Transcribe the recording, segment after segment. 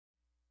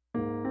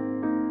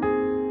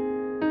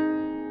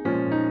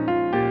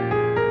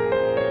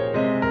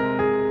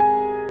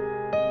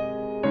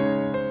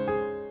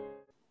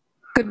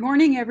Good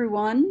morning,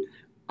 everyone.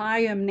 I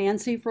am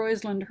Nancy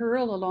Froisland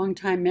Hurl, a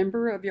longtime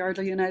member of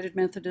Yardley United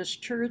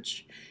Methodist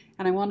Church,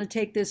 and I want to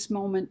take this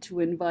moment to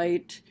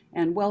invite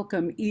and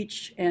welcome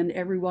each and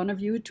every one of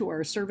you to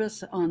our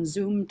service on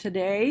Zoom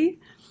today.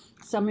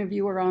 Some of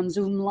you are on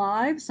Zoom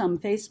Live, some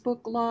Facebook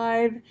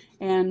Live,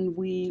 and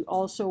we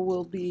also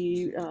will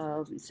be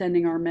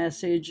sending our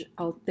message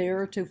out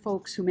there to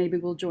folks who maybe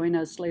will join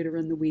us later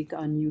in the week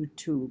on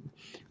YouTube.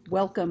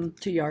 Welcome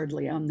to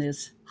Yardley on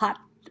this hot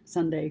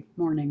Sunday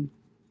morning.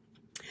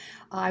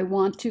 I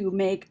want to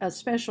make a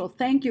special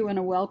thank you and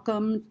a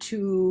welcome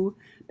to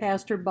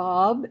Pastor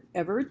Bob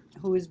Everett,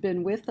 who has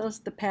been with us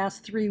the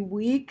past 3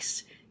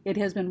 weeks. It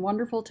has been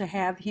wonderful to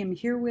have him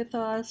here with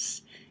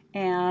us,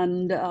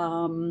 and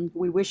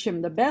we wish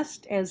him the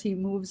best as he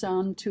moves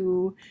on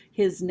to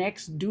his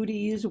next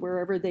duties,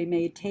 wherever they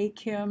may take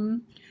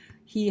him.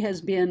 He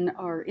has been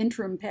our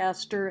interim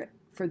pastor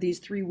for these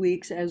 3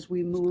 weeks as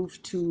we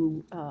move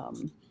to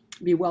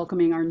be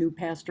welcoming our new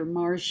pastor,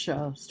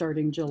 Marcia,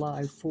 starting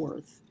July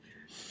 4th.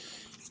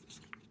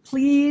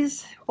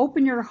 Please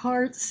open your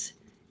hearts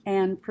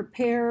and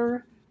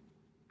prepare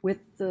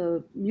with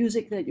the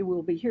music that you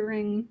will be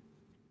hearing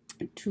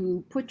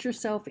to put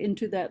yourself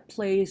into that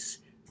place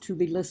to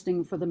be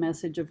listening for the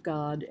message of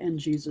God and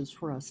Jesus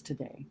for us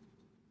today.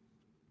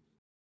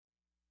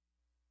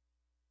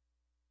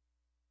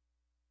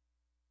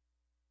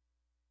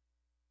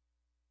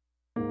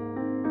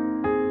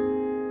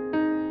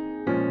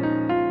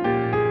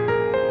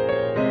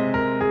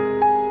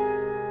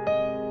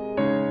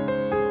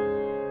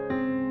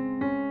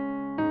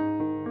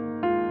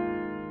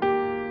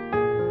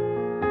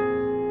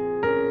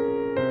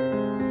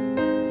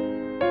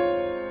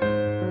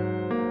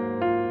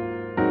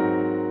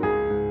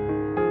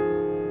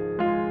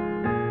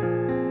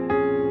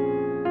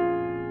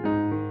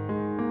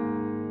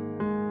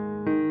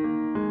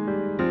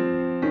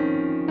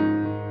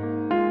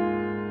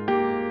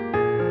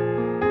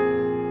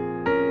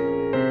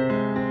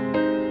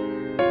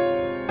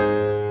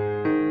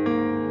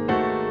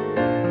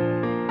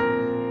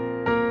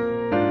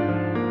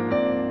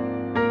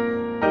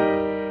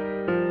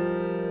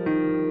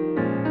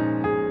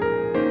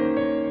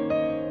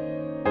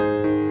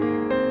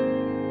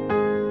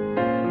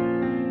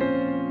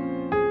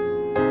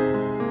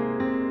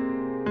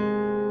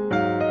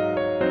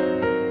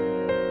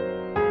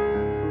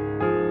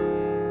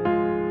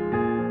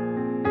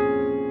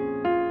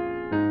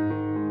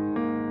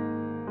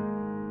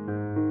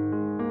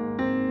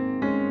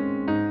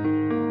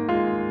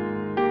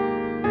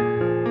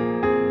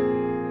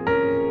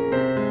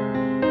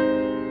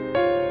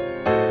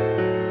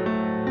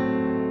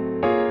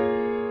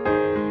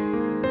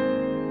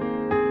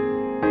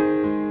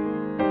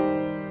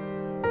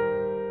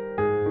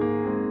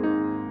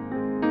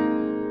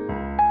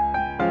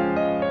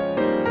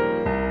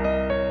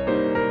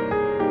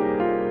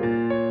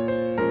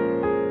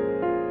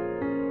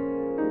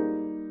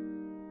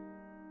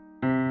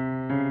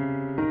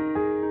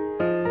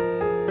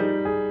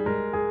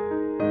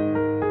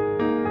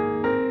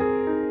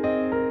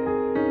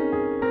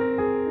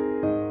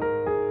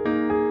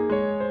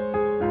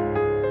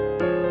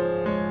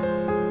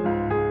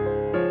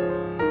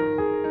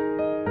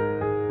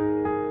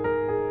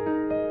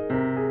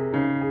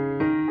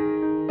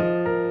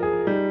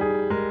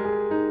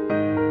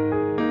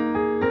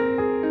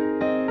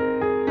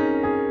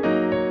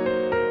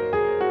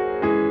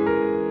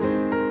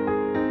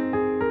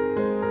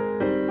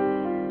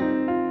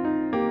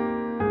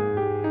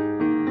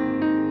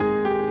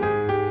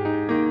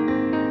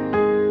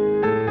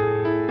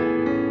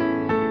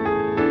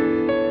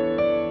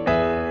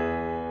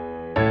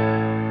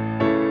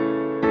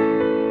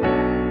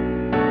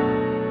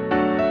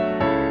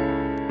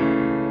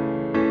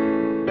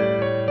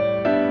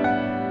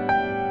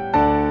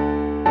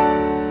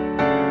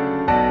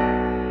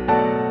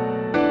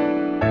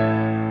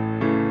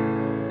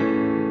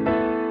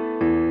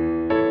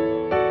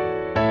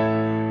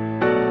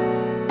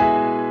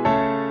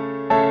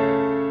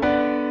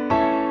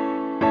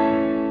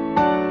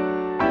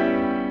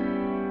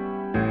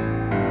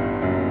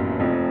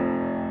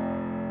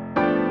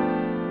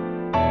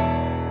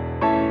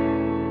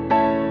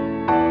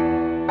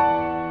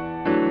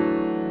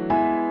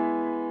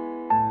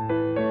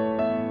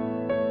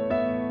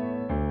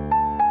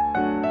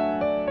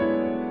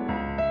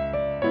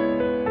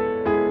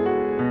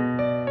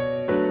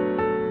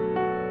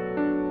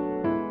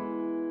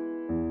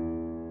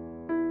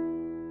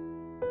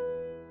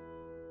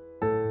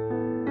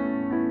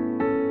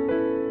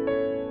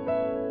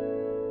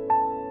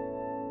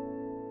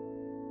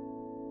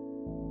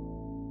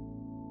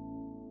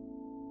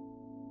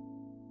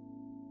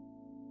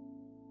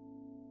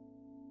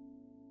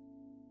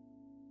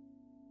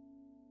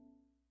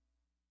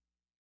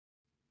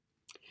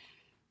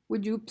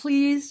 Would you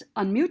please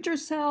unmute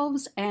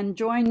yourselves and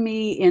join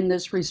me in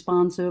this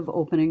responsive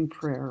opening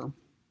prayer?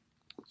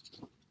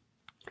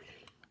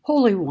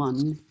 Holy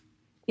One,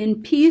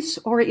 in peace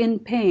or in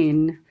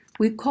pain,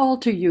 we call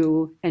to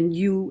you and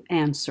you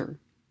answer.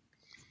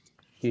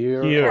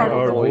 Hear Hear our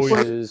our voices,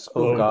 voices,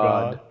 O O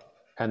God, God,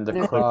 and the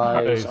the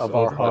cries of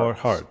our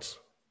hearts.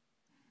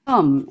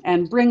 Come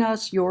and bring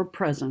us your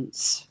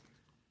presence.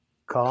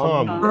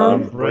 Come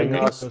and bring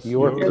us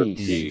your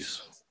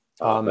peace.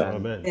 Amen.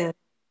 Amen.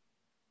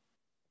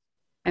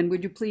 And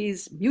would you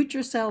please mute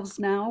yourselves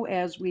now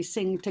as we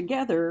sing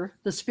together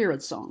the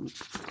Spirit Song.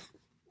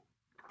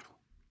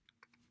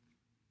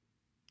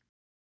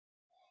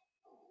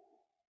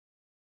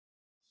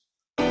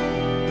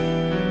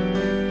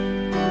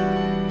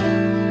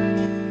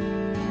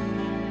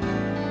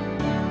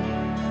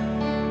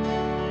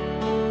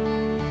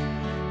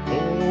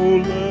 Oh,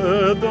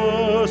 let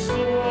the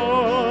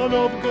Son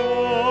of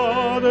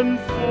God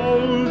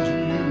enfold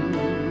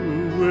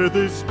you with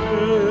His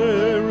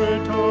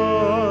Spirit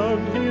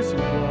and His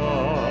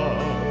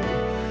love.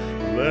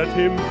 Let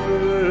Him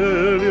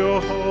fill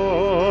your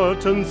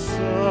heart and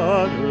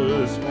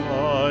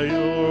satisfy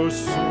your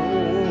soul.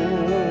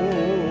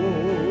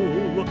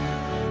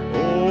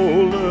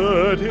 Oh,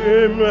 let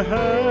Him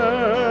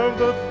have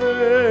the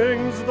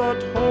things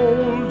that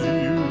hold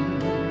you,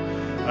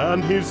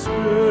 and His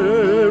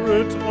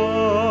Spirit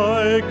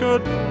like a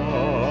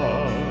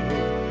dove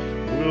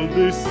will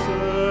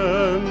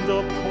descend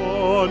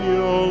upon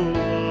your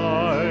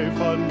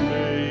life and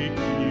make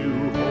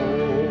you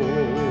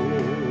whole.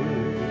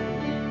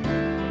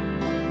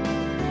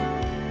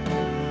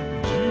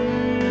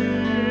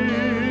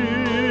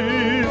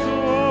 Jesus,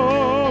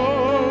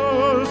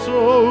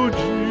 oh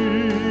Jesus,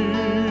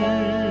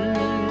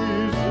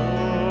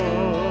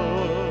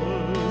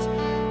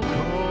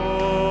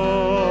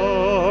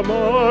 come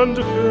and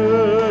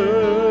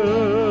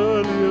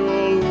fill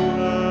your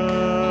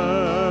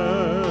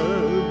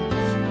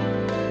lands.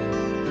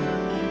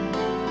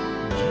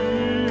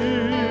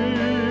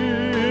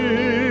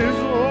 Jesus,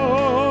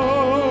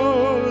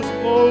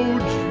 oh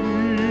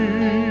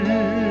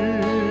Jesus,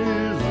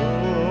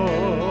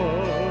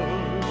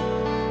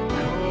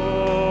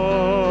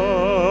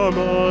 come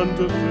and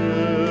fill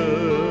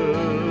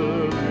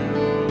your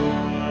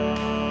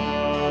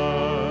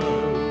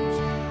lands.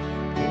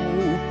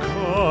 Oh,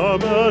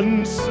 come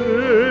and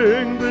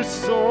sing this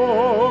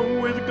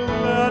song with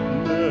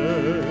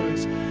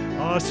gladness,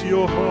 as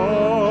your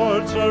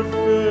hearts are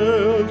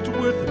filled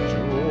with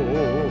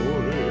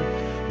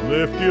joy.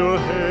 Lift your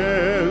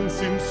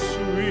hands in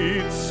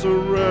sweet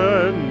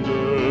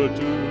surrender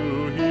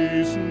to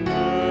His name.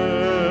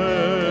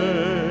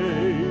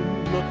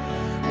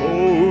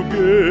 Oh,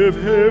 give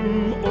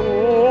Him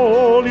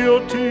all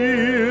your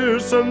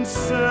tears and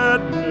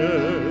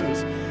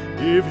sadness.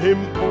 Give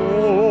Him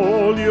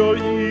all your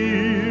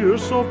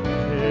years of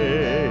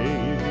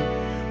pain,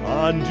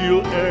 and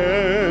you'll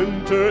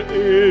enter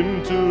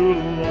into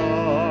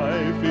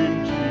life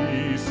in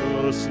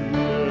Jesus' name.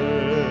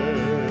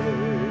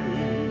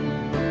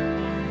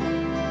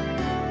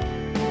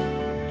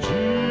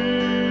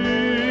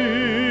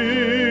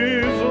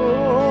 Jesus,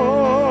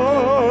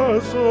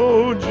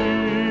 oh Jesus,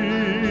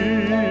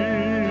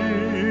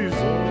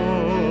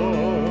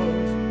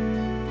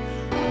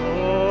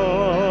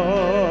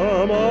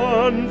 come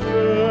and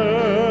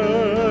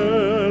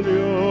fill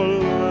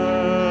your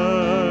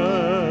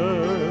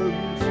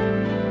lands.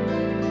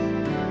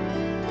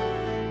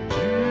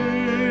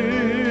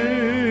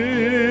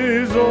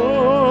 Jesus,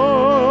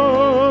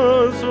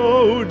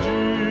 oh Jesus,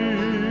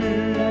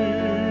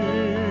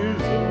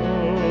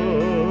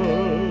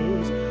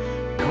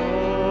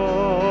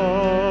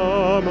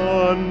 come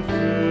and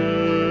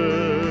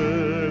fill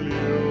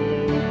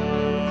your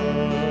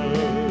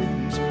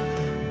lands.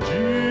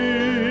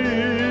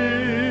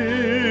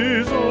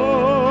 Jesus,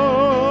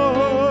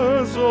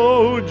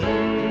 oh Jesus,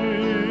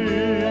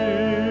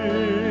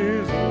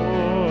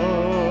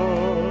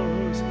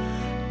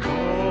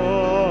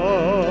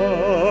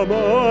 come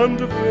and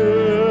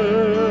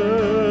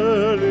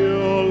fill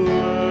your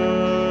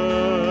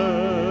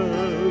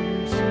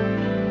lands.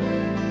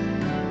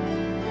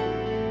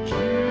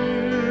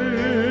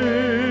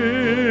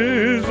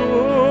 Jesus,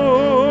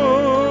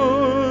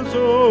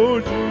 oh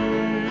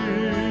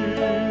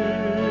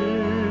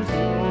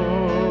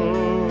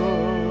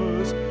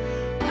Jesus,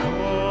 come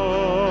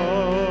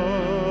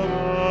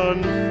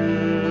and fill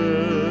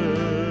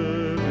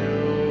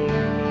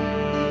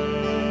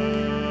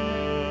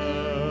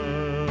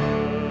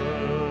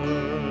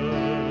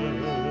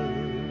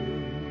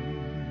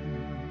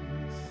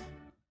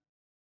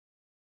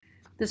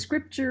The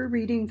scripture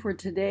reading for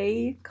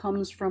today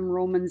comes from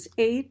Romans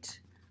 8,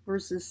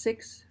 verses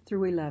 6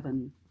 through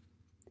 11.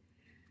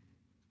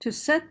 To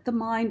set the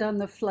mind on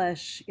the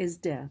flesh is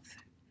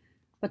death,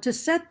 but to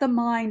set the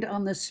mind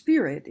on the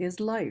Spirit is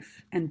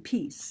life and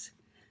peace.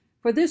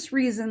 For this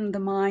reason, the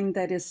mind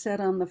that is set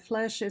on the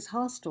flesh is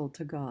hostile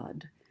to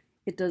God.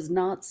 It does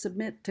not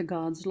submit to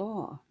God's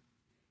law.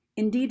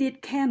 Indeed,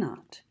 it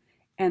cannot,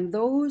 and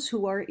those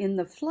who are in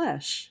the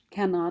flesh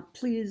cannot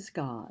please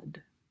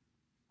God.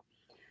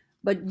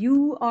 But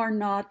you are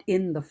not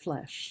in the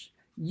flesh.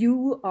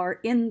 You are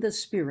in the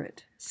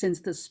Spirit, since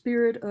the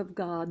Spirit of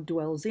God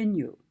dwells in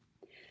you.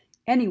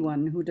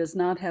 Anyone who does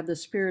not have the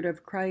Spirit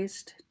of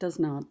Christ does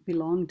not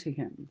belong to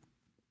Him.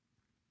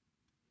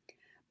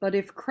 But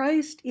if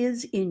Christ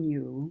is in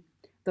you,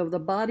 though the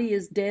body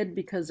is dead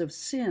because of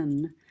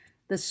sin,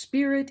 the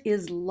Spirit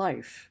is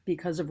life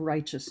because of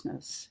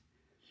righteousness.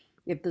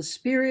 If the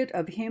Spirit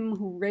of him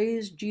who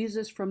raised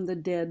Jesus from the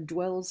dead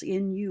dwells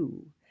in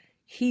you,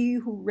 he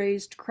who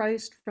raised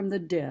Christ from the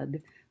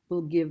dead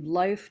will give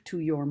life to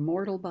your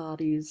mortal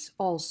bodies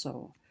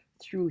also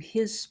through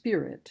his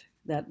Spirit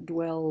that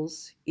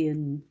dwells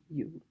in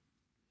you.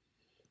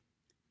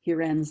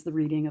 Here ends the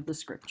reading of the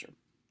scripture.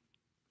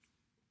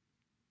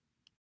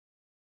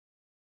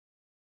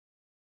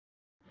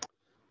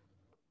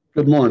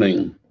 Good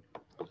morning.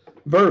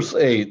 Verse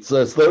 8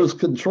 says, those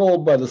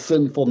controlled by the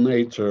sinful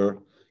nature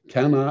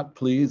cannot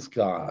please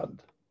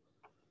God.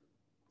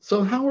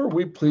 So how are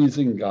we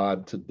pleasing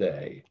God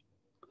today?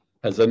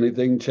 Has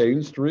anything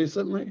changed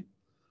recently?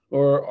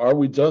 Or are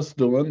we just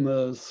doing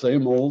the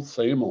same old,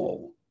 same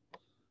old?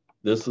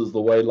 This is the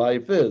way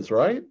life is,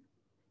 right?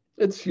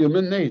 It's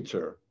human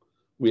nature.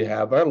 We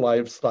have our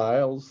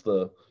lifestyles,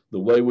 the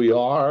way we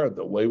are,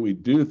 the way we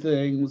do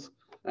things,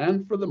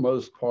 and for the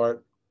most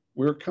part,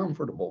 we're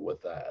comfortable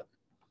with that.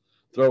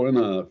 Throw in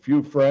a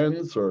few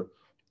friends or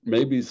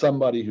maybe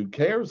somebody who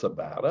cares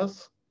about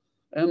us,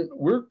 and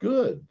we're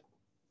good.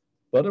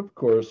 But of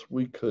course,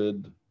 we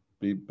could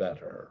be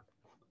better.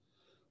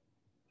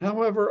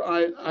 However,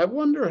 I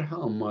wonder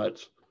how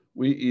much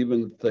we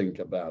even think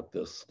about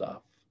this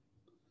stuff.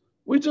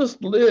 We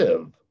just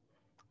live.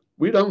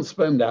 We don't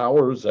spend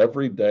hours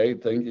every day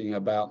thinking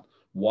about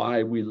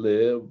why we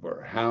live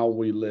or how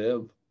we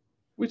live.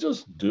 We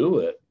just do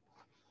it.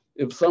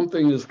 If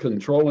something is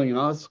controlling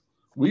us,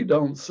 we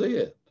don't see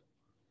it.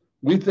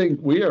 We think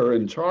we are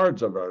in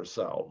charge of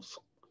ourselves.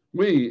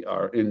 We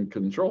are in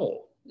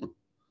control,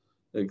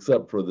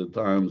 except for the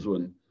times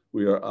when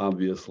we are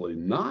obviously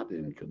not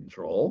in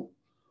control.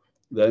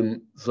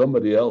 Then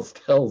somebody else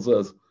tells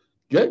us,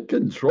 get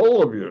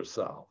control of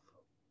yourself.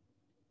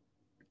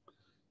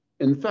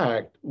 In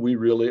fact, we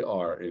really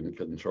are in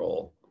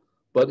control,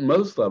 but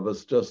most of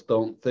us just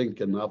don't think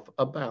enough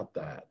about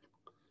that.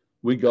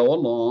 We go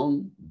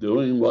along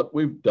doing what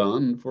we've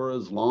done for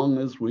as long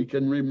as we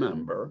can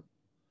remember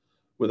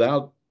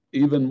without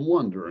even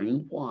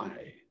wondering why.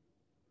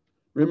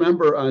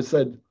 Remember, I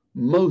said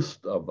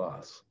most of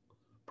us.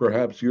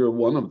 Perhaps you're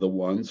one of the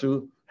ones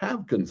who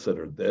have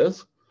considered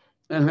this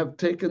and have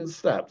taken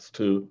steps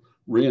to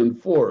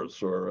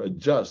reinforce or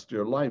adjust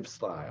your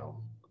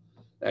lifestyle.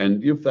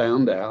 And you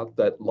found out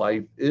that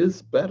life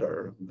is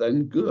better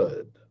than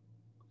good.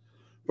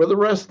 For the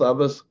rest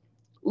of us,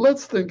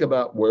 let's think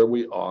about where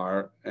we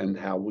are and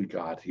how we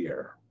got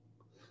here.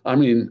 I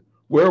mean,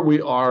 where we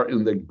are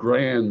in the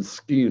grand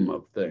scheme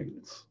of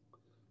things,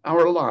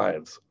 our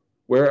lives,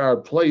 where our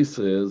place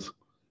is,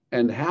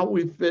 and how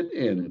we fit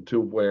into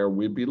where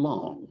we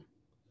belong,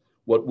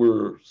 what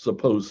we're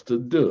supposed to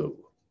do.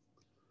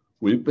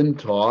 We've been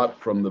taught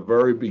from the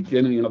very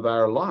beginning of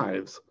our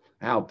lives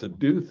how to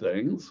do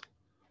things.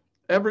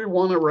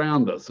 Everyone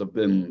around us have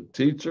been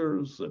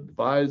teachers,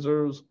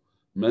 advisors,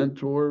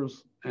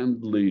 mentors,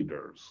 and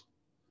leaders.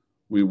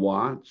 We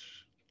watch,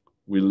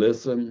 we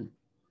listen,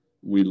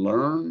 we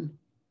learn,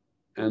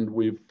 and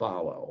we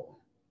follow.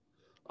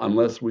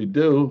 Unless we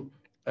do,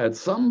 at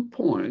some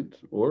point,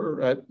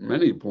 or at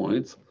many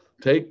points,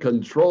 take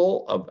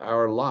control of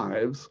our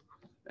lives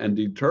and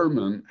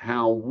determine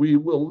how we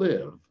will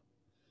live,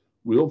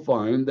 we'll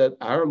find that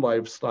our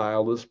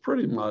lifestyle is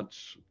pretty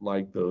much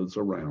like those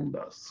around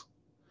us.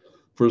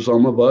 For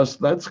some of us,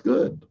 that's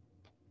good.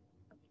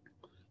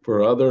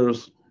 For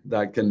others,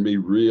 that can be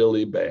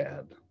really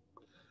bad.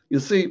 You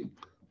see,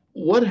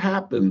 what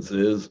happens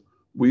is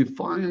we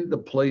find the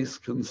place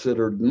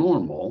considered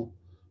normal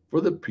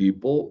for the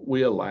people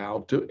we allow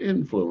to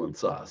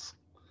influence us,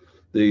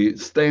 the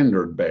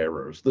standard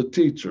bearers, the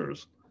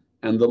teachers,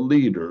 and the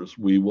leaders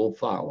we will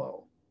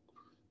follow.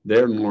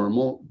 Their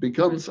normal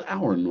becomes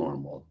our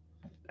normal.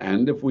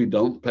 And if we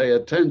don't pay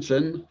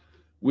attention,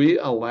 we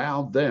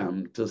allow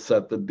them to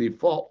set the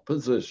default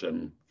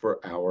position for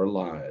our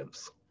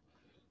lives.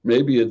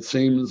 Maybe it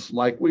seems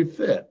like we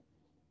fit,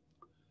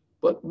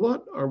 but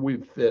what are we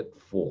fit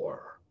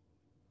for?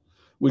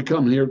 We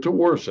come here to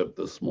worship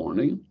this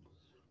morning.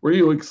 Were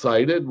you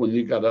excited when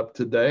you got up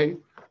today,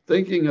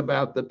 thinking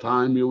about the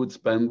time you would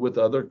spend with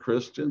other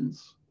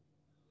Christians?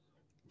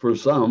 For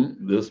some,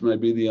 this may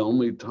be the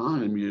only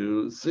time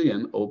you see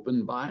an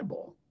open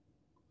Bible.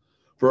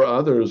 For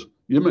others,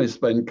 you may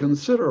spend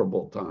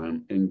considerable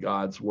time in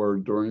God's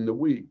Word during the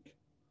week.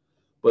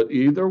 But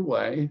either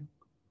way,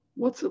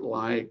 what's it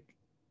like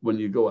when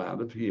you go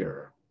out of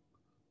here?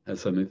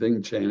 Has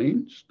anything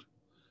changed?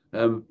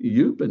 Have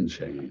you been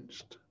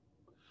changed?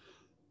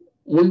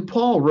 When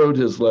Paul wrote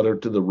his letter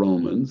to the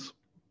Romans,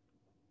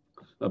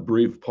 a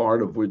brief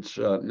part of which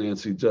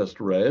Nancy just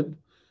read,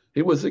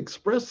 he was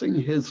expressing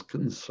his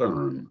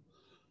concern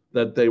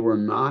that they were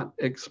not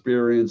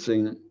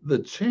experiencing the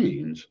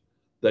change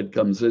that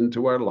comes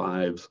into our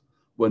lives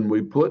when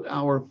we put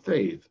our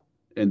faith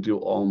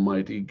into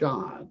Almighty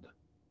God,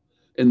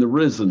 in the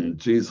risen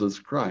Jesus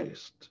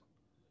Christ,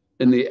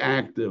 in the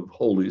active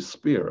Holy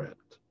Spirit.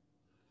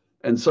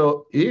 And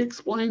so he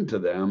explained to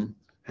them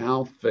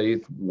how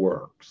faith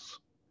works.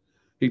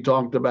 He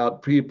talked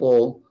about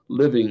people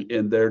living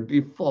in their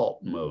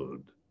default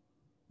mode,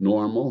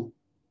 normal,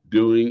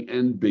 doing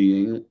and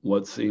being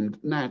what seemed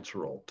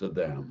natural to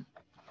them.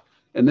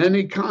 And then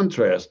he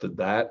contrasted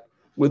that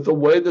with the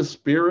way the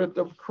Spirit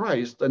of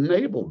Christ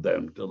enabled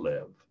them to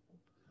live,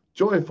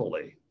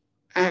 joyfully,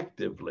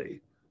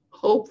 actively,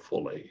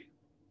 hopefully.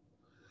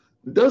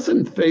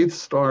 Doesn't faith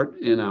start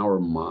in our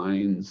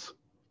minds,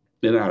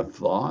 in our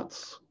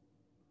thoughts?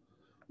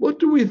 What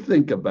do we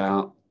think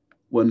about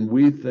when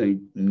we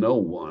think no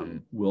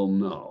one will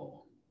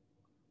know?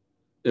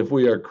 If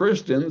we are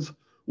Christians,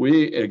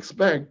 we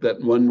expect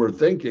that when we're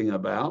thinking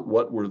about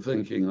what we're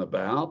thinking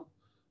about,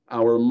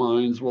 our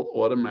minds will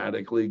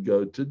automatically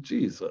go to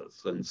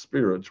Jesus and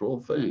spiritual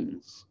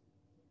things.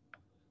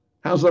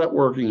 How's that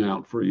working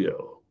out for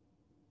you?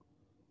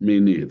 Me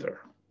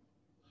neither.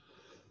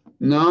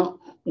 No,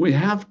 we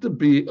have to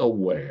be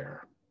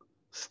aware,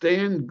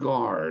 stand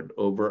guard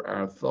over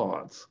our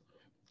thoughts,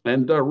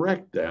 and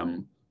direct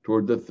them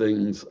toward the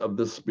things of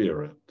the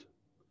Spirit,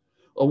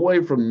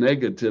 away from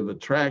negative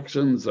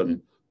attractions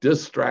and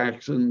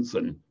distractions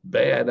and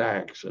bad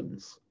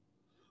actions,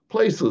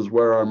 places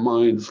where our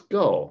minds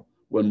go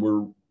when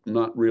we're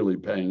not really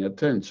paying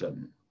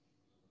attention.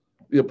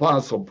 The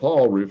Apostle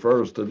Paul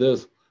refers to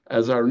this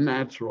as our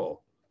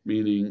natural,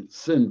 meaning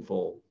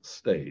sinful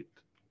state.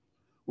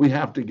 We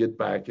have to get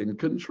back in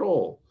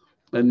control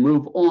and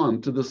move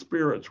on to the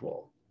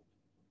spiritual.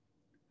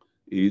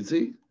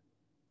 Easy?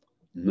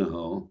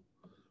 No,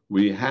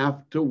 we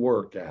have to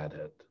work at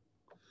it.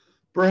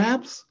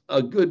 Perhaps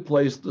a good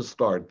place to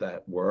start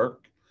that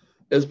work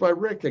is by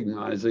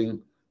recognizing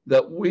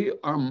that we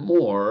are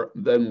more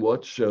than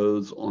what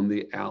shows on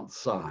the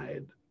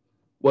outside,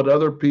 what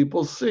other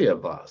people see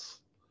of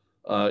us,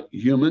 a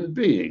human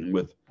being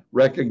with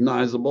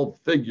recognizable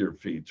figure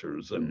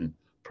features and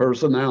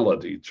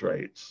personality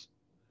traits.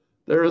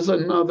 There is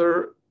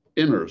another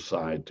inner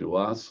side to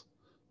us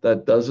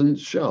that doesn't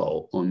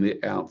show on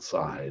the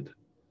outside.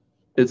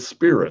 It's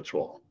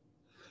spiritual.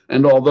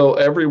 And although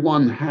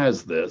everyone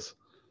has this,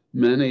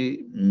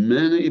 many,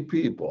 many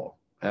people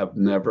have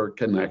never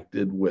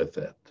connected with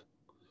it.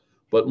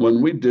 But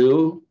when we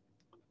do,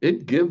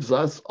 it gives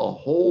us a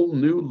whole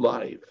new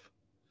life.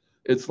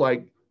 It's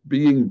like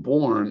being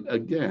born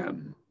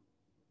again.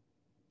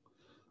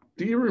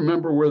 Do you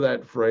remember where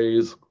that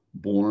phrase,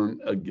 born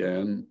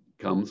again,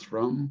 comes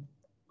from?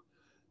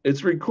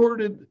 It's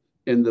recorded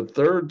in the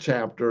 3rd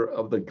chapter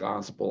of the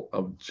Gospel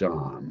of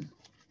John.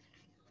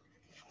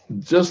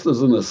 Just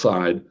as an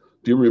aside,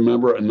 do you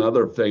remember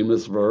another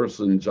famous verse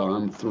in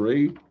John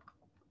 3?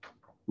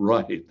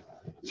 Right,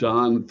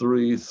 John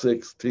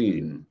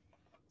 3:16.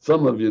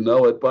 Some of you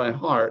know it by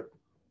heart.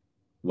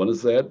 Want to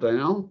say it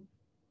down?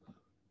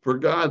 For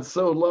God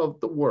so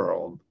loved the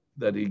world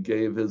that he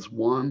gave his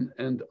one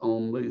and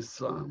only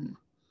Son,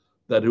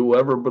 that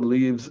whoever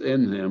believes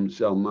in him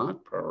shall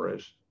not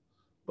perish,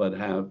 but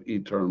have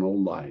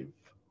eternal life.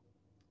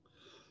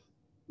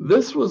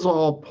 This was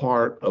all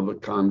part of a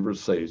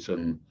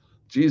conversation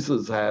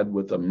Jesus had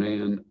with a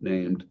man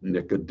named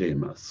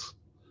Nicodemus.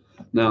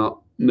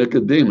 Now,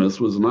 Nicodemus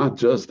was not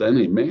just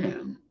any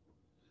man.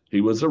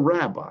 He was a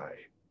rabbi,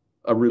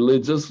 a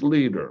religious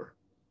leader,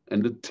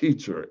 and a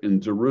teacher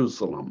in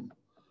Jerusalem,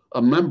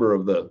 a member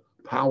of the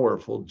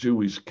powerful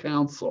Jewish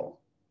council.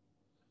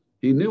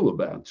 He knew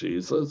about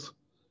Jesus,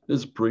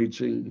 his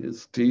preaching,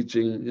 his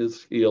teaching,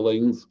 his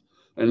healings,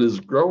 and his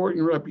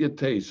growing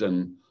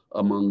reputation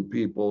among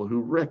people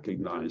who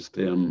recognized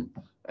him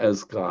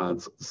as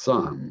God's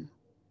Son.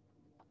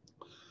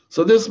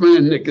 So this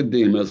man,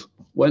 Nicodemus,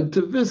 went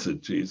to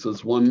visit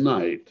Jesus one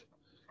night.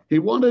 He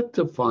wanted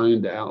to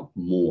find out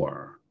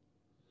more.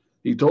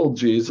 He told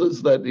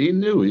Jesus that he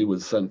knew he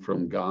was sent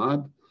from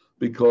God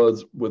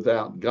because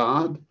without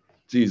God,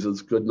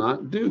 Jesus could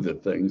not do the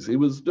things he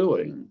was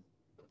doing.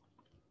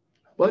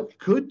 But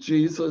could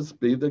Jesus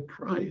be the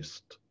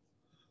Christ,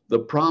 the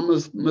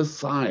promised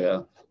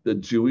Messiah the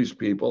Jewish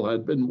people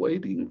had been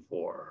waiting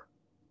for?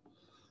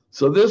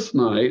 So this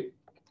night,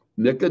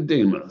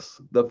 Nicodemus,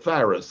 the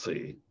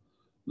Pharisee,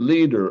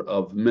 leader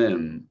of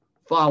men,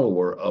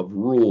 follower of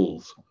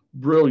rules,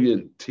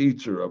 brilliant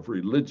teacher of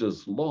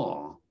religious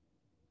law,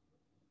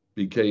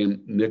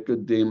 became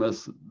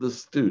Nicodemus the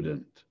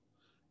student,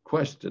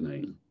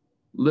 questioning,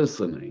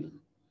 listening,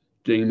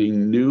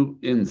 gaining new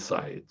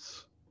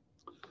insights.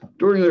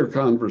 During their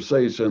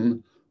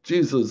conversation,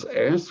 Jesus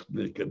asked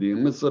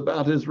Nicodemus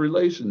about his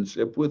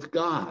relationship with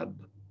God.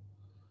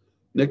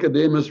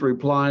 Nicodemus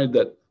replied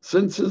that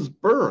since his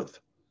birth,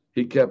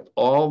 he kept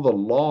all the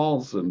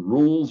laws and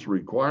rules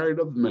required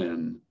of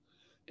men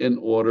in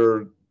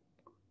order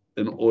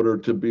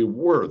to be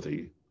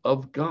worthy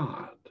of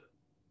God.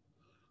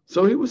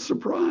 So he was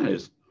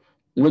surprised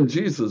when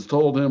Jesus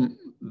told him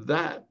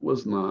that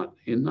was not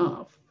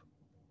enough.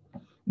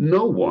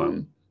 No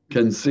one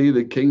can see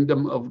the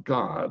kingdom of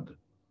God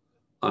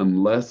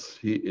unless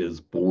he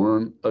is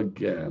born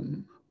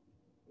again.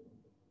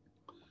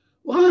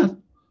 What?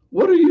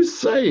 What are you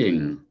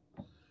saying?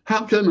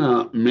 How can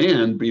a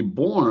man be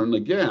born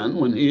again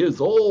when he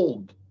is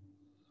old?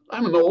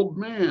 I'm an old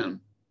man.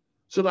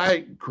 Should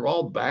I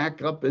crawl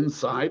back up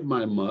inside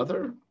my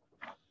mother?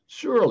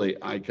 Surely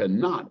I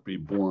cannot be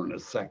born a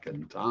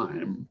second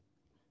time.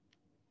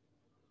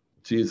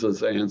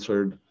 Jesus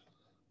answered,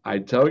 I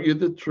tell you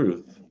the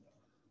truth.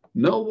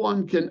 No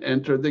one can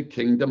enter the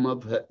kingdom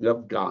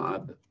of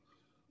God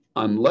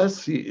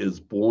unless he is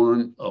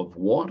born of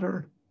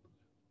water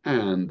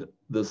and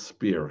the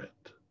Spirit.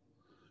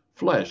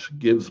 Flesh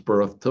gives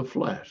birth to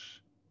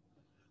flesh,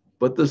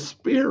 but the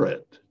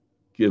Spirit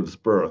gives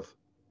birth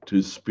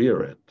to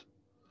spirit.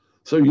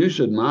 So you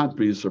should not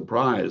be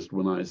surprised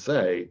when I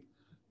say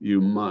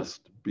you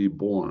must be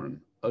born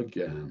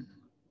again.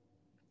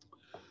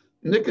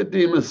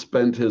 Nicodemus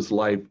spent his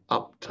life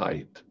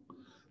uptight,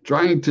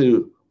 trying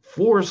to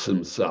force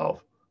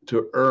himself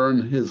to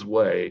earn his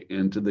way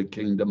into the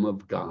kingdom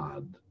of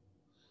God.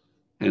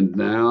 And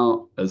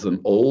now, as an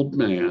old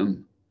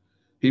man,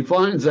 he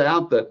finds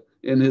out that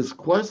in his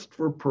quest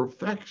for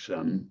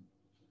perfection,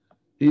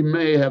 he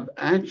may have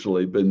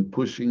actually been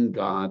pushing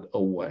God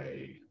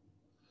away.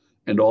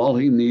 And all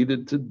he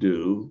needed to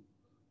do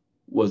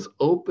was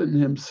open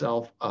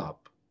himself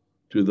up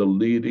to the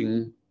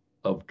leading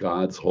of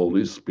God's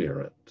Holy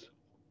Spirit.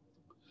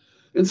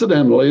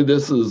 Incidentally,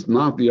 this is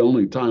not the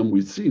only time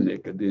we see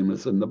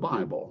Nicodemus in the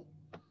Bible.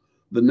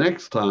 The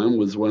next time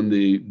was when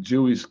the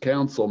Jewish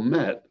council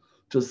met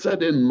to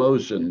set in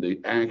motion the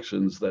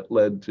actions that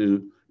led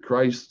to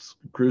Christ's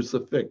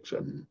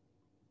crucifixion.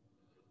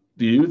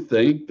 Do you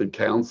think the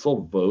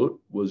council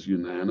vote was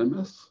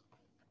unanimous?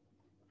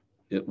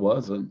 It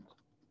wasn't.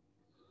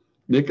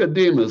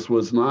 Nicodemus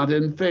was not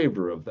in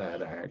favor of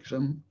that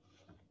action,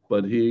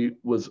 but he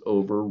was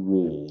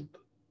overruled.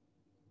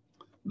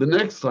 The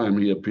next time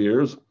he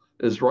appears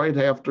is right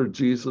after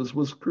Jesus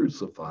was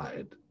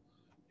crucified.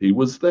 He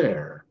was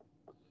there.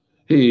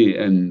 He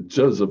and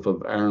Joseph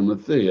of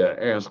Arimathea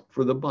asked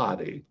for the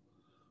body,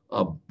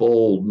 a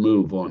bold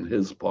move on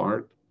his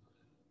part.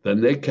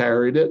 Then they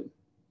carried it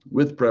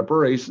with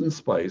preparation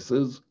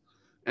spices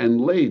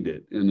and laid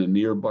it in a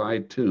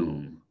nearby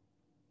tomb.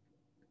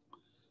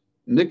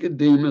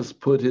 Nicodemus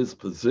put his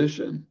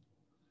position,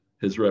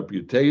 his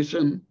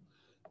reputation,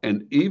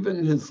 and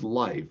even his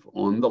life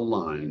on the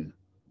line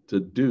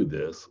to do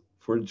this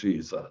for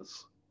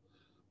Jesus.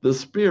 The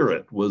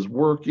Spirit was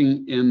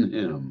working in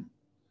him.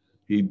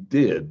 He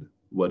did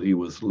what he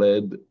was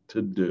led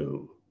to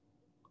do.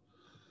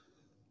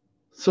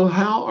 So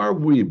how are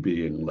we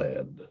being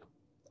led?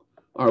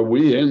 Are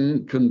we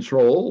in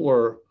control,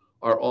 or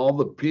are all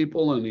the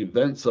people and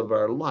events of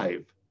our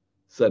life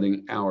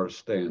setting our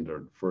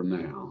standard for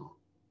now?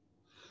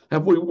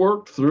 Have we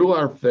worked through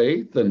our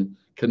faith and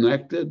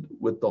connected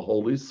with the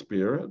Holy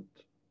Spirit?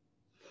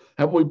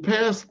 Have we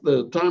passed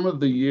the time of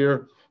the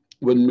year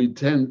when we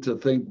tend to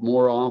think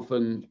more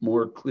often,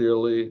 more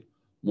clearly,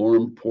 more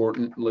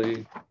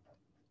importantly?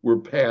 We're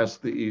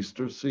past the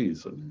Easter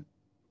season,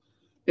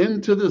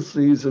 into the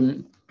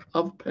season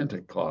of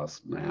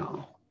Pentecost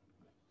now.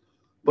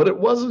 But it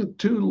wasn't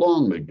too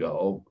long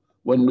ago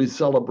when we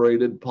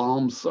celebrated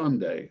Palm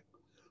Sunday,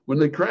 when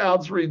the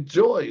crowds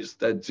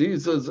rejoiced at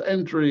Jesus'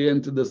 entry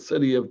into the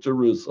city of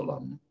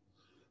Jerusalem.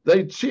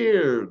 They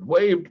cheered,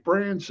 waved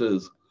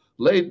branches,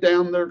 laid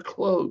down their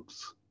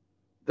cloaks.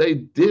 They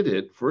did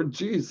it for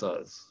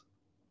Jesus.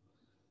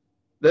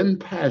 Then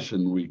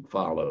Passion Week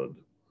followed,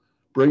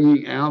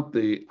 bringing out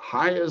the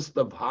highest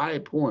of high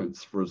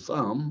points for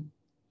some,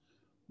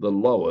 the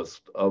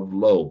lowest of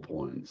low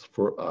points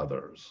for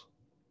others.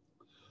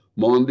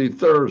 Maundy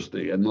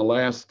Thursday and the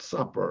Last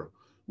Supper,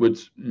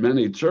 which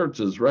many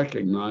churches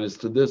recognize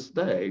to this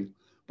day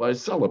by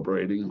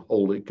celebrating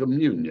Holy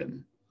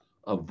Communion,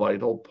 a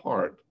vital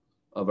part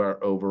of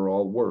our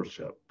overall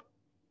worship.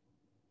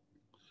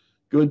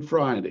 Good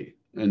Friday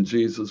and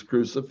Jesus'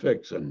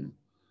 crucifixion,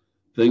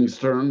 things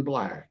turned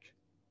black,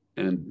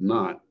 and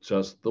not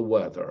just the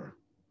weather.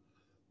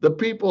 The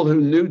people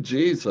who knew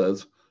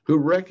Jesus, who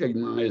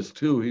recognized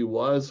who he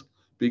was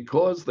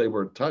because they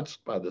were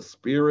touched by the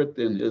Spirit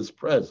in his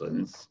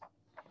presence,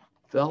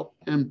 felt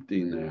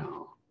empty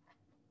now.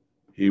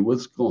 He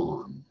was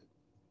gone.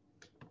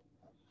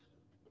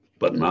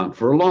 But not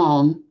for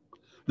long.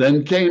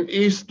 Then came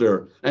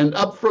Easter, and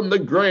up from the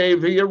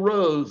grave he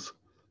arose.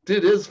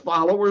 Did his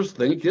followers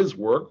think his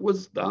work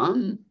was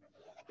done?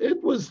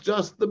 It was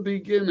just the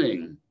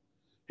beginning.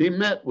 He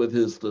met with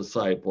his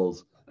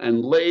disciples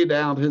and laid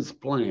out his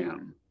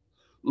plan.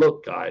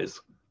 Look, guys,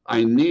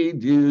 I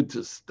need you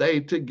to stay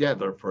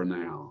together for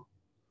now.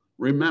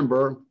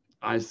 Remember,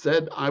 I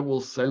said I will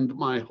send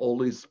my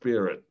Holy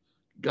Spirit,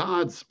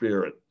 God's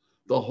Spirit,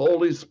 the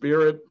Holy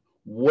Spirit.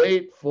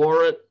 Wait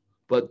for it,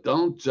 but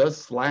don't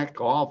just slack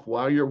off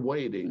while you're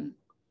waiting.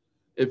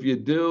 If you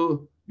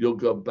do, you'll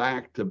go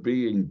back to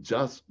being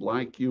just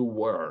like you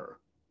were.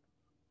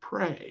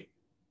 Pray.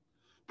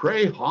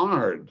 Pray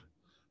hard.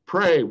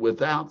 Pray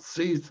without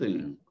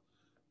ceasing.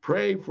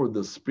 Pray for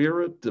the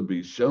Spirit to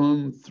be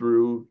shown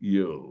through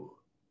you.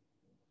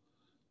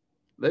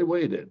 They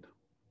waited.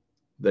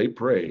 They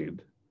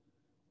prayed.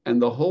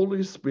 and the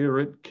Holy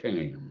Spirit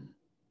came.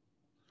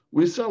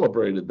 We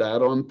celebrated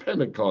that on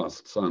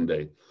Pentecost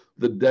Sunday,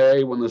 the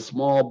day when a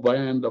small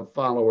band of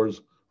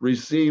followers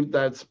received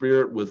that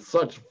Spirit with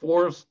such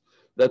force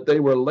that they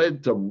were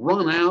led to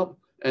run out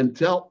and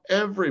tell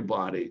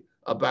everybody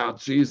about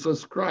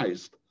Jesus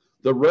Christ,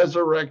 the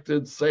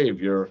resurrected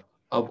Savior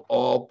of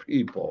all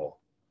people.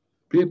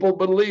 People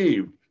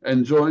believed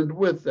and joined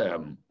with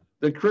them.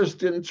 The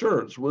Christian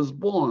church was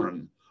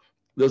born.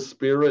 The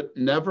Spirit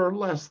never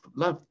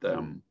left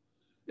them.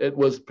 It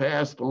was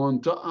passed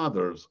on to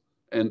others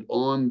and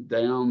on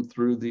down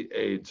through the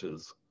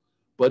ages,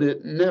 but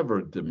it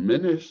never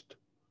diminished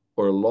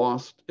or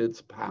lost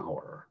its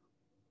power.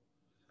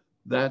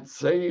 That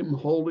same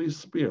Holy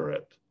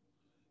Spirit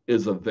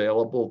is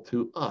available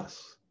to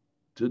us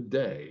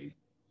today,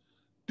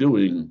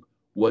 doing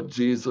what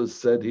Jesus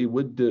said he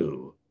would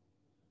do,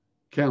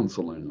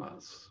 counseling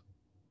us,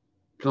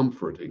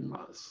 comforting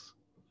us,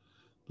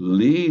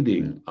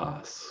 leading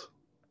us.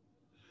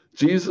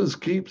 Jesus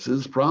keeps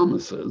his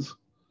promises,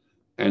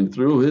 and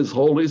through his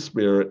Holy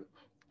Spirit,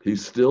 he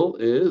still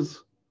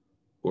is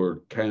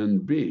or can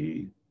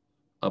be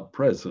a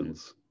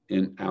presence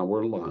in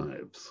our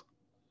lives.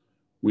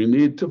 We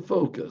need to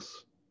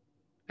focus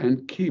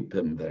and keep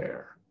him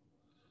there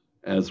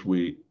as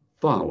we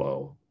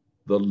follow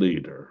the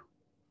leader.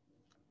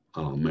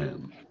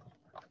 Amen.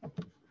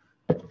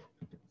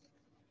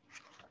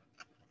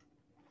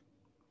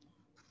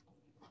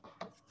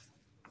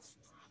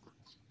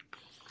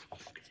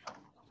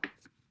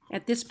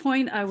 At this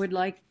point, I would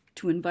like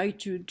to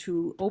invite you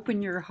to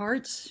open your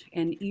hearts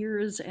and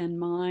ears and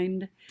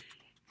mind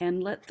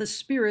and let the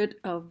spirit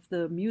of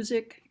the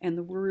music and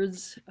the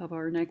words of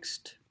our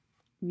next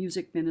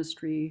music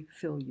ministry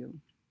fill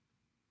you.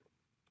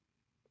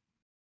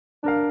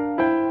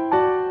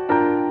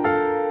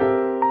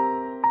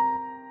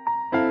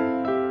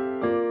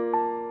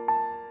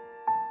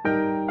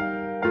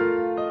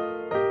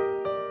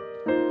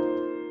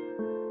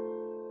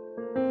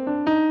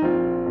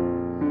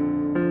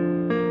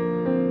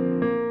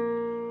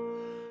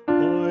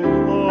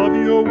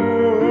 Your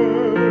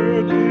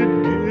word,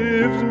 it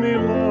gives me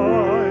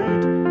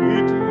light,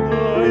 it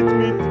guides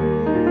me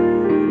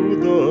through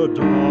the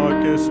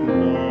darkest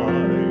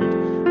night.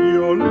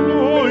 Your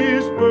law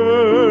is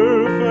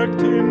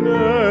perfect in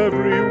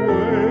every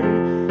way.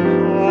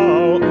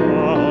 How I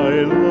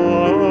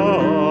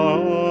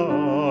love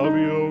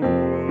your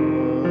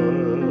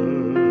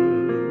word.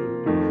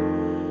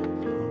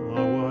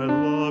 How I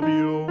love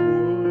your word.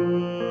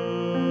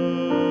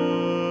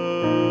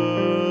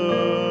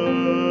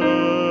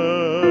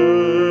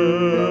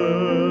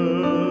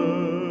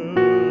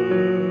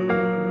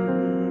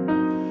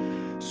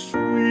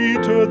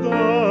 Sweeter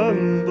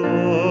than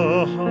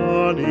the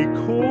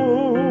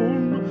honeycomb,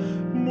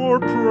 more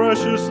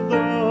precious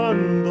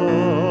than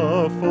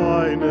the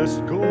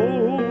finest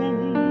gold,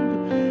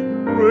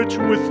 rich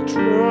with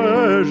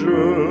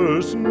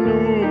treasures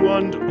new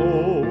and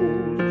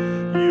old,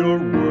 your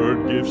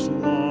word gives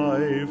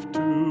life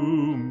to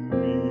me.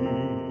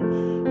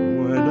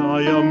 When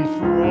I am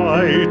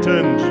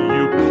frightened,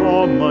 you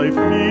calm my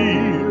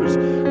fears.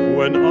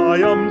 When I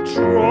am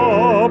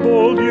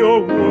troubled,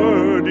 your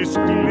word is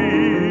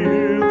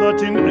clear,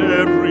 that in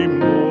every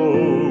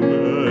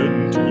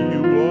moment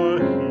you are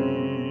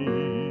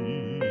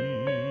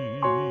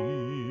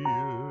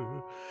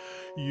here.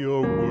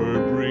 Your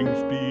word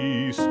brings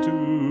peace to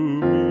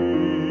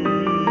me.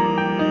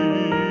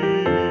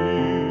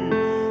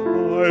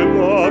 I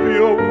love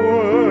your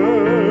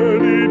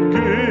word, it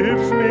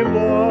gives me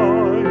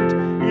light,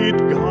 it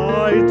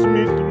guides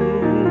me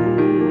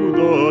through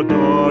the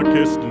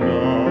darkest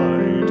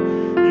night.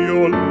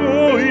 Your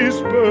law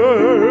is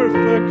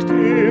perfect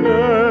in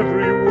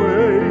every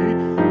way.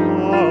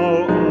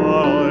 How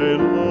I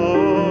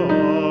love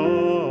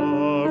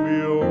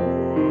your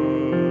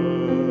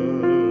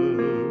word.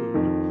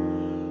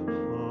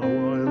 How I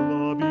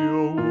love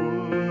your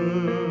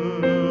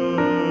word.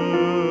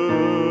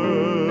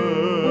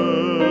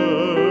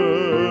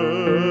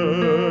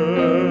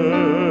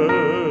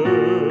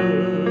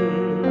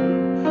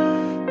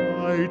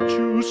 I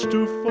choose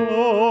to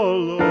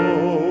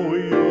follow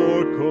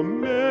your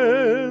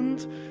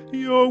commands.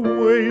 Your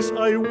ways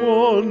I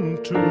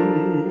want to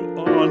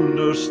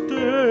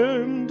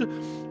understand.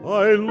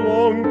 I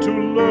long to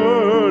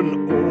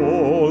learn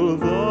all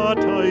that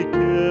I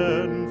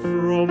can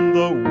from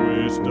the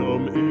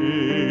wisdom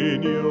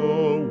in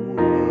your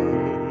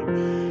word.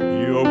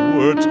 Your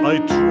words I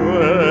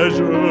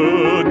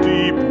treasure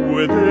deep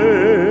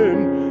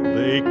within.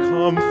 They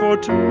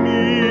comfort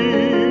me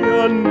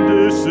and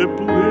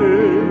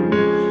discipline,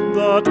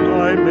 that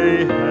I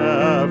may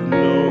have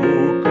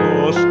no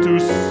cause to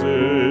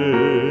sin.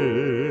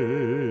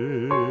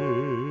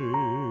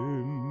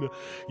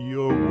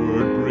 Your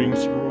word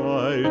brings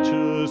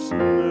righteousness.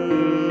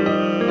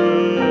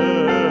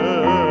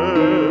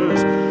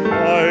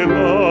 I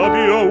love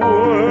your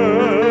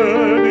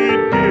word,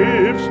 it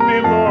gives me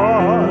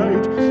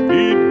light,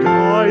 it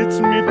guides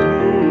me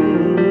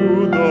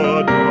through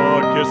the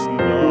darkest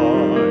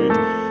night.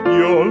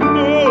 Your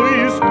law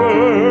is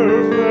perfect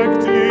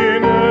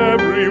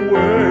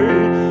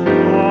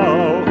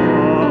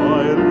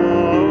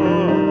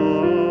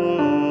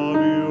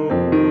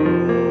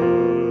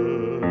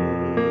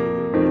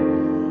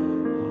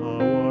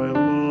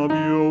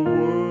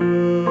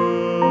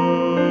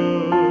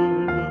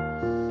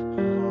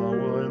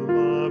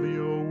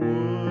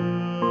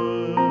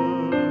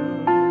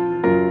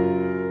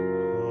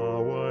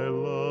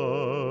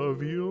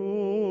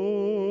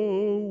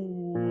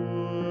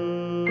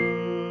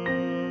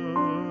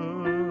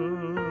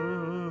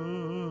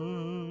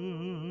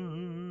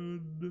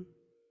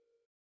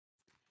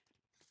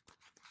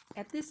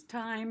this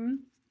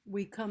time,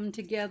 we come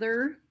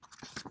together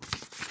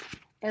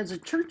as a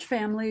church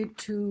family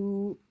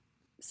to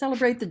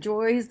celebrate the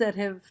joys that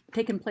have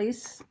taken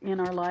place in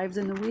our lives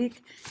in the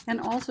week, and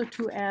also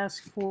to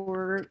ask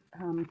for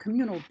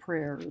communal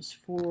prayers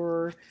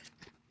for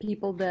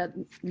people that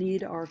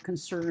need our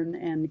concern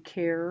and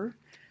care.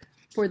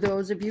 For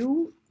those of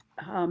you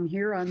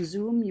here on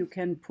Zoom, you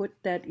can put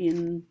that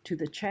into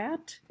the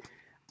chat.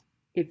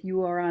 If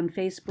you are on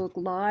Facebook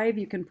Live,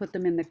 you can put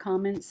them in the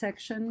comment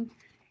section.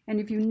 And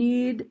if you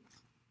need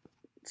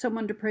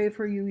someone to pray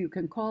for you, you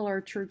can call our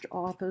church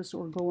office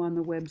or go on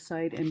the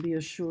website and be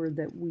assured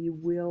that we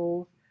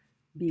will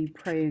be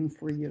praying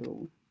for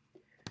you.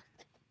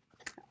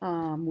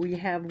 We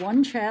have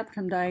one chat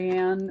from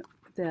Diane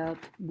that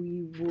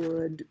we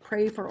would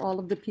pray for all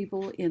of the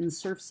people in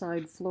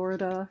Surfside,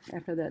 Florida,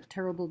 after that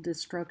terrible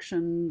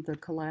destruction, the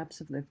collapse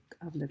of the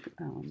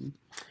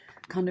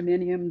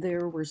condominium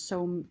there, where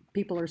so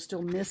people are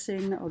still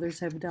missing, others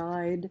have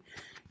died,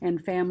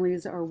 and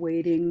families are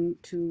waiting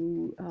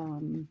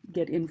to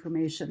get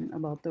information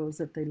about those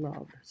that they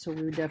love. So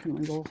we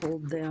definitely will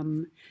hold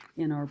them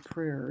in our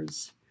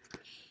prayers.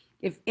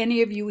 If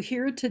any of you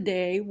here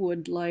today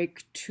would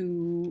like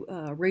to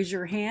raise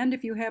your hand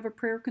if you have a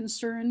prayer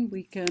concern,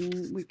 we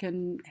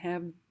can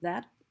have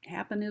that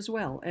happen as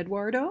well.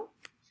 Eduardo?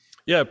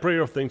 Yeah,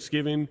 prayer of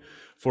thanksgiving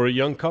for a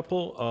young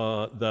couple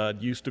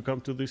that used to come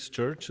to this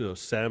church,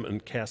 Sam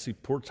and Cassie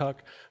Portak.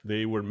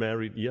 They were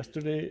married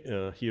yesterday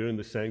here in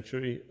the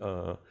sanctuary.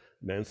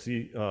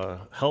 Nancy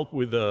helped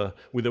with the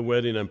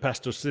wedding, and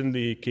Pastor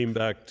Cindy came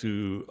back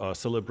to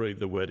celebrate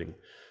the wedding.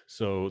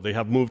 So they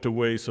have moved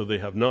away, so they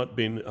have not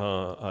been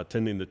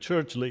attending the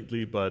church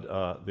lately,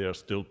 but they are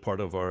still part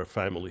of our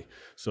family.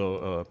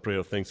 So prayer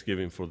of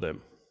thanksgiving for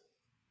them.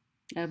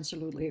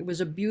 Absolutely. It was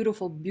a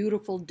beautiful,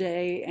 beautiful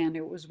day, and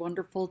it was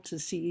wonderful to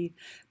see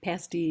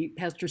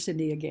Pastor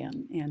Cindy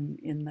again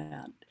in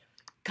that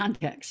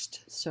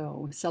context.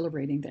 So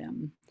celebrating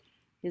them.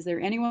 Is there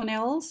anyone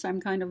else?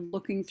 I'm kind of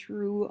looking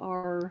through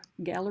our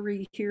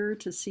gallery here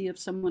to see if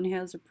someone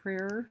has a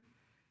prayer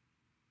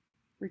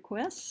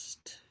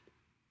request.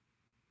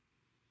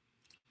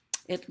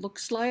 It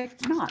looks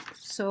like not.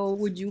 So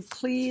would you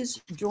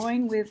please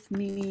join with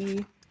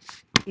me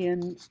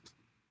in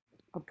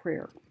a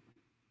prayer?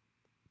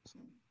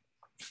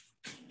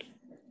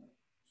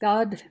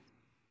 God,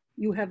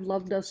 you have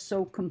loved us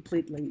so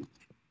completely.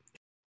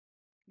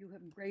 You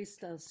have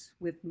graced us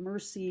with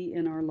mercy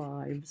in our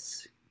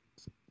lives.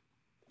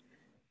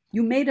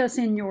 You made us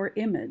in your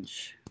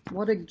image.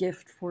 What a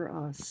gift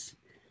for us.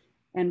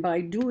 And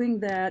by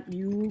doing that,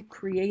 you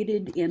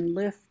created and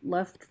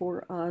left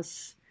for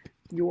us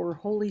your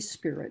Holy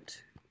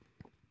Spirit.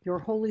 Your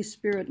Holy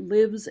Spirit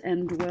lives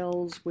and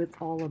dwells with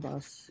all of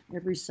us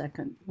every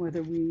second,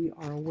 whether we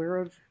are aware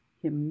of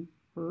him,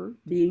 her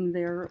being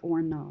there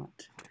or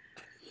not.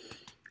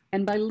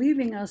 And by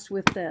leaving us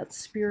with that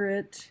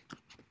Spirit,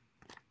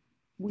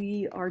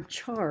 we are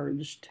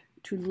charged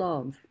to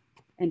love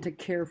and to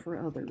care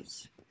for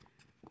others,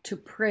 to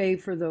pray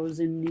for those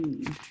in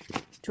need,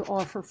 to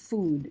offer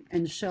food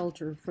and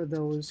shelter for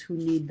those who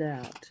need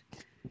that.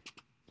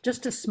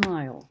 Just a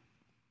smile,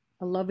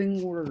 a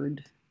loving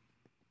word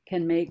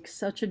can make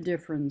such a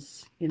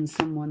difference in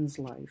someone's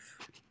life.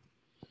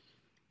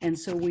 And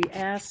so we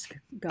ask,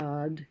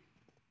 God,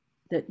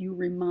 that you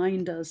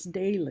remind us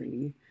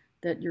daily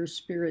that your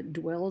Spirit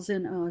dwells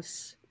in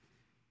us,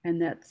 and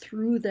that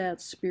through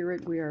that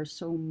Spirit we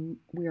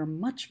are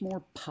much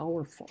more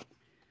powerful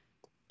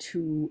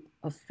to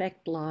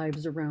affect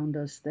lives around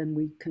us than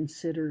we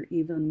consider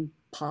even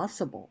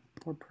possible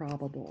or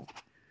probable.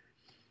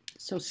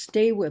 So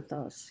stay with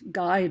us,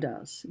 guide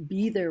us,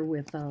 be there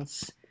with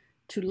us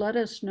to let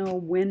us know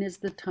when is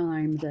the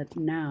time that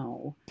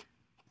now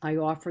I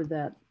offer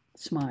that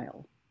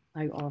smile,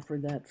 I offer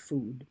that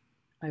food,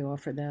 I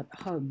offer that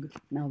hug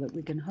now that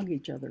we can hug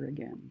each other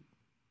again.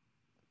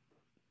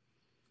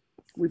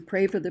 We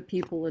pray for the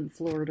people in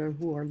Florida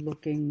who are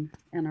looking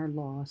and are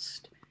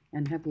lost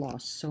and have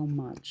lost so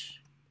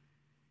much.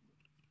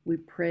 We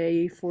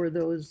pray for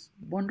those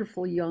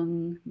wonderful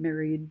young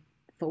married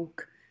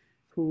folk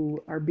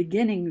who are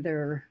beginning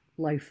their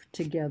life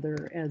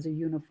together as a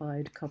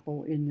unified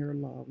couple in your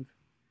love.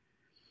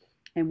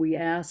 And we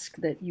ask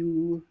that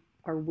you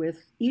are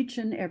with each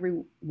and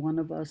every one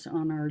of us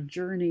on our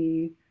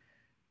journey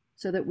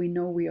so that we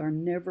know we are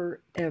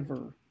never,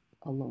 ever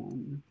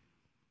alone.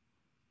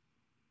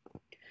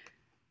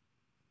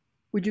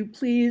 Would you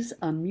please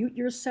unmute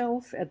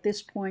yourself at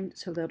this point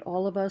so that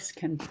all of us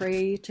can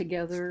pray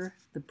together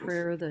the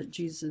prayer that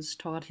Jesus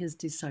taught his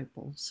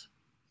disciples?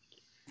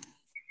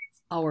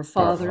 Our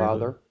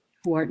Father,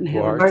 who art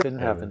in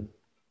heaven,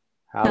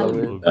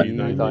 hallowed be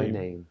thy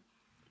name.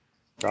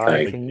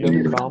 Thy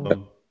kingdom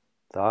come,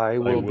 thy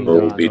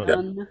will be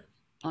done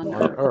on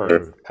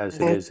earth as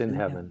it is in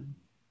heaven.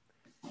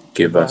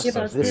 Give us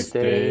this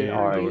day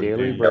our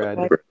daily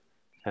bread,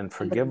 and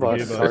forgive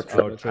us our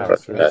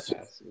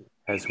trespasses,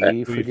 as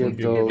we forgive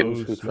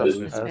those who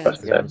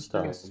trespass against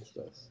us.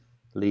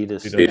 Lead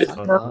us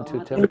not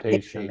into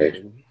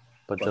temptation,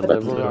 but but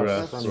deliver deliver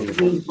us us from from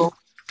evil. evil.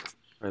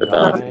 For For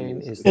thine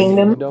thine is is the the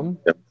kingdom,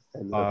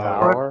 and the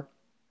power, power,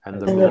 and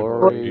and the the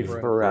glory glory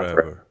forever.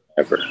 forever.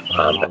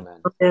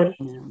 Amen. Amen.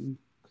 Amen.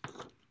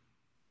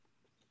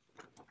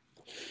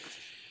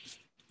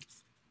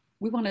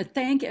 We want to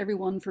thank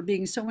everyone for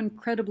being so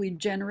incredibly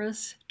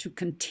generous to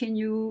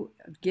continue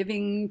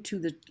giving to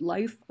the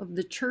life of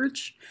the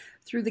church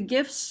through the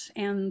gifts,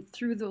 and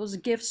through those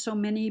gifts, so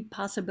many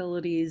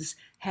possibilities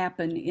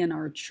happen in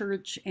our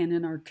church and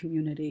in our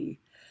community.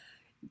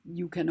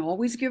 You can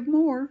always give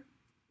more,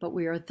 but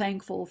we are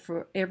thankful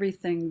for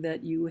everything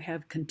that you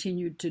have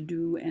continued to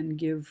do and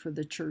give for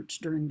the church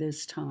during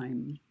this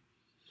time.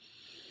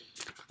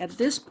 At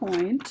this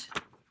point,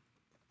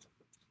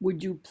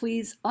 would you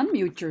please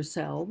unmute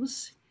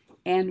yourselves,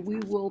 and we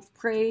will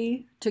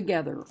pray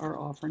together our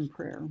offering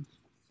prayer.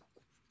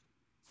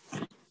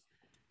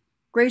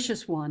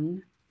 Gracious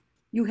One,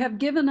 you have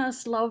given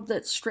us love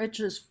that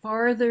stretches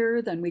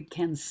farther than we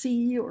can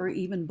see or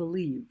even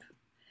believe.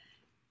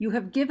 You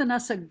have given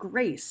us a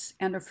grace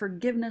and a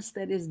forgiveness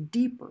that is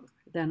deeper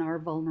than our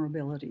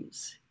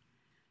vulnerabilities.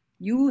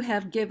 You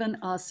have given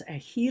us a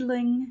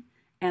healing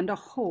and a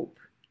hope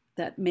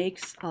that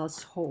makes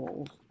us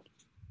whole.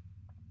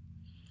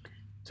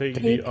 Take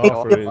Take the Take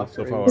offerings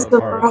of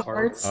our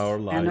hearts, our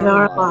and and lives,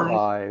 our our lives,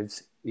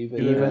 lives,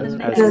 even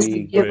even as as we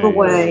we give give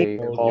away away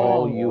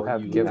all you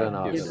have given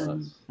us.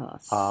 given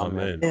us.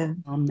 Amen.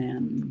 Amen.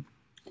 Amen.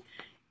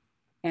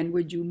 And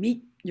would you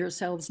meet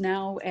yourselves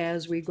now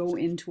as we go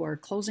into our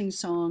closing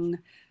song,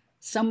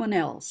 Someone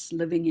Else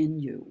Living in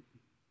You.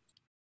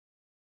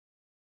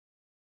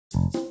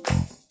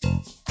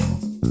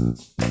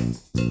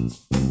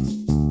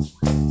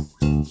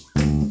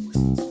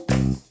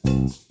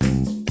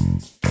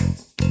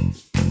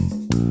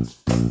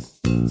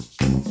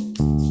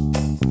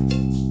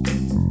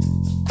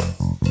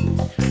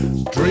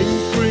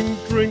 Drink,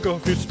 drink, drink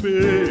of his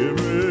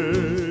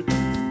spirit.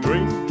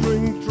 Drink,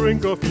 drink,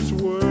 drink of his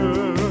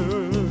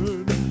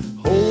word.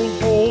 Hold,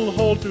 hold,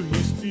 hold to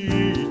his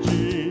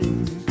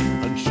teaching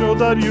and show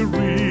that you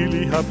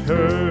really have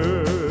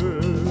heard.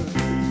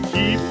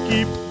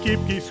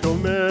 Keep his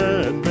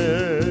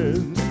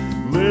commandments.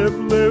 Live,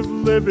 live,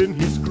 live in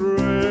his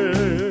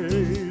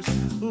grace.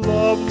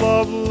 Love,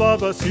 love,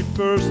 love as he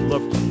first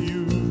loved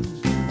you,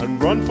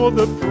 and run for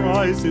the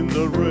prize in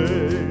the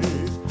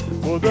race.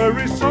 For there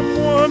is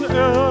someone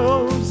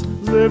else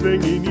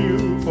living in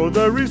you. For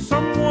there is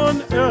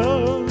someone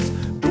else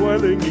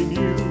dwelling in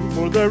you.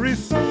 For there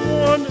is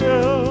someone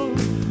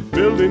else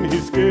building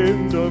his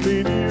kingdom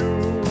in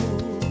you.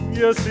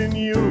 Yes, in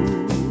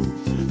you.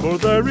 For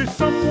there is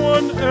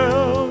someone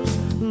else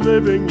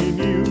living in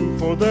you.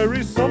 For there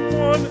is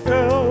someone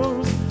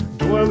else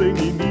dwelling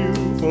in you.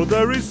 For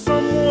there is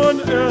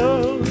someone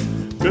else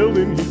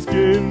building his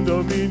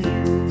kingdom in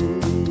you.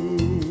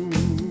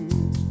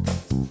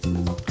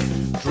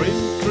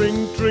 Drink,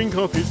 drink, drink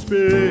of his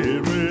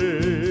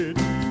spirit.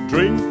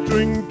 Drink,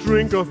 drink,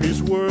 drink of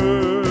his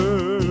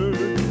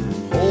word.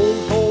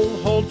 Hold,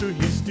 hold, hold to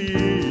his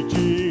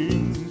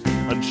teaching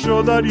and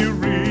show that you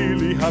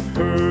really have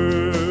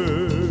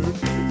heard.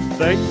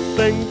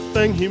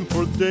 Thank him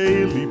for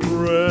daily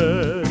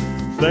bread.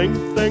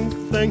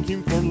 Thank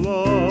him for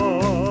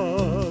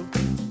love.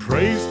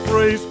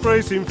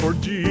 Praise him for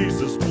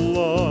Jesus'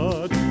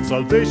 blood.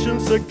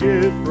 Salvation's a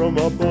gift from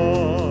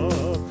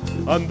above.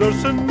 And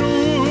there's a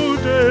new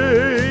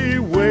day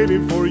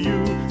waiting for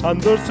you.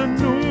 And there's a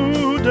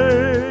new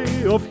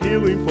day of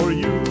healing for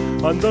you.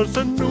 And there's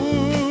a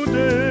new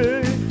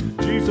day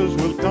Jesus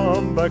will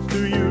come back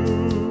to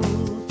you.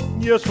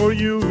 Yes, for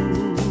you.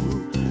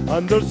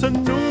 And there's a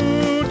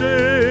new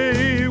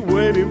day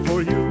waiting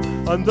for you.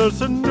 And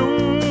there's a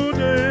new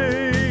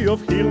day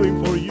of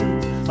healing for you.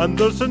 And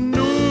there's a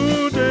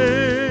new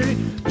day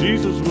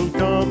Jesus will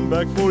come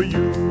back for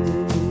you.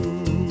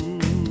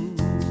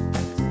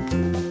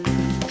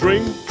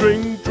 Drink,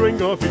 drink,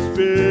 drink of his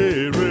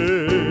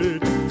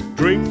spirit.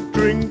 Drink,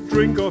 drink,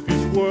 drink of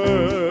his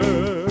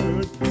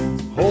word.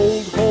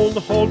 Hold, hold,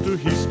 hold to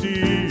his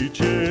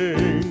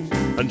teaching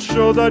and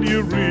show that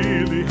you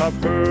really have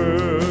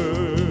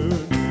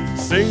heard.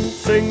 Sing,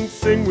 sing,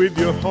 sing with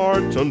your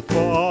heart on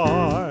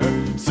fire.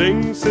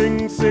 Sing,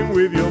 sing, sing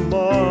with your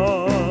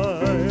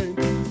mind.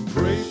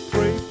 Pray,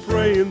 pray,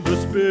 pray in the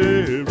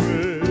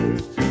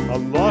spirit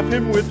and love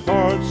him with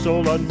heart,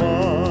 soul, and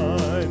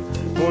mind.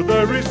 For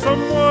there is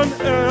someone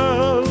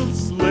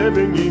else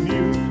living in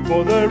you.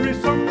 For there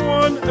is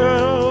someone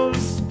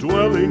else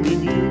dwelling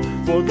in you.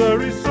 For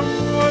there is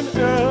someone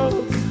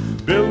else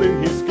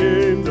building his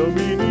kingdom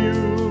in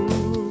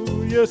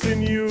you. Yes,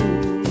 in you.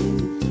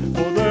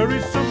 For there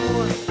is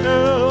someone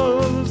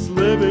else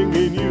living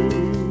in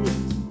you,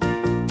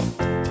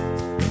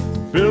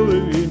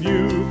 building in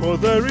you. For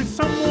there is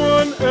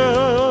someone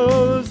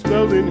else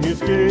building his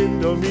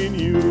kingdom in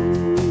you.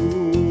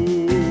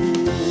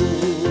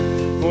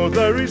 For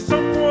there is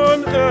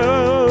someone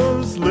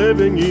else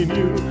living in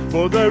you.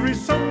 For there is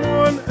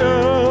someone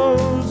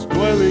else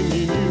dwelling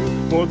in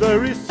you. For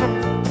there is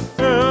someone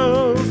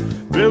else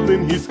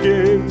building his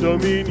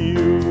kingdom in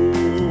you.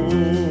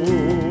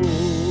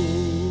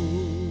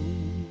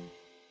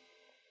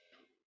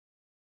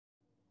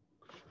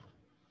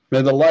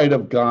 May the light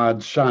of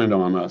God shine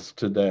on us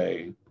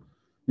today.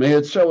 May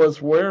it show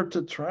us where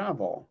to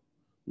travel,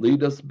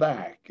 lead us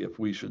back if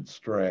we should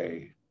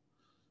stray.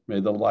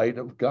 May the light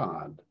of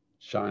God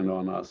shine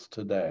on us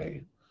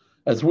today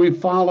as we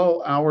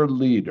follow our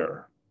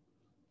leader,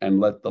 and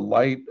let the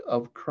light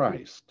of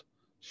Christ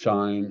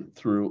shine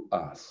through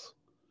us.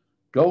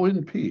 Go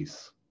in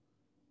peace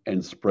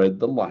and spread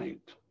the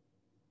light.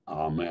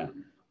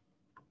 Amen.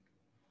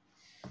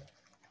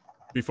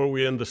 Before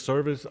we end the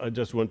service, I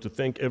just want to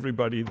thank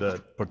everybody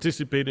that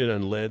participated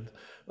and led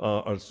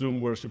our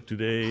Zoom worship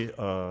today.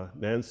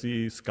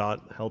 Nancy,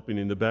 Scott helping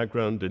in the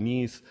background,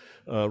 Denise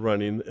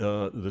running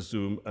the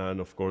Zoom,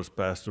 and of course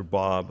Pastor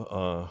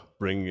Bob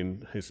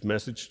bringing his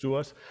message to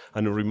us.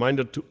 And a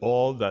reminder to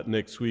all that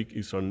next week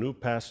is our new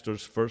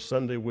pastor's first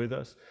Sunday with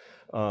us.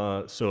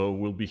 So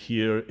we'll be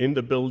here in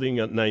the building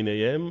at 9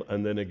 a.m.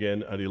 and then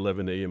again at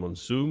 11 a.m. on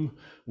Zoom.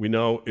 We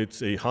know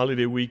it's a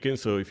holiday weekend,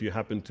 so if you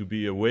happen to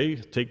be away,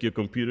 take your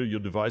computer,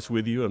 your device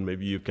with you, and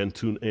maybe you can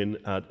tune in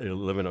at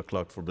 11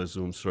 o'clock for the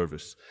Zoom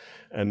service.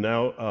 And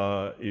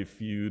now,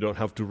 if you don't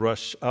have to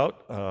rush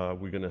out,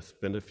 we're going to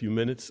spend a few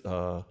minutes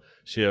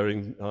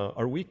sharing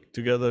our week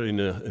together in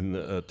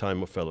a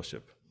time of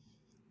fellowship.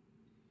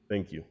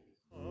 Thank you.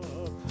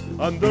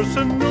 And there's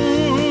a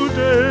new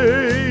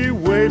day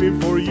waiting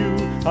for you,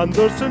 and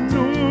there's a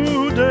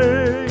new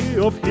day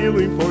of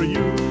healing for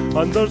you,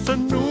 and there's a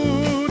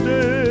new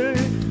day,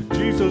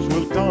 Jesus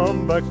will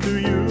come back to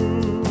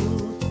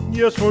you,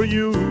 yes, for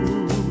you.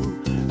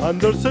 And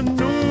there's a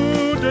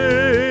new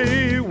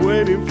day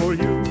waiting for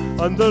you,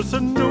 and there's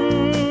a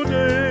new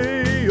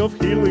day of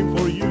healing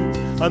for you,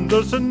 and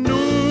there's a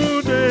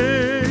new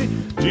day,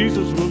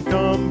 Jesus will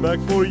come back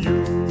for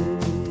you.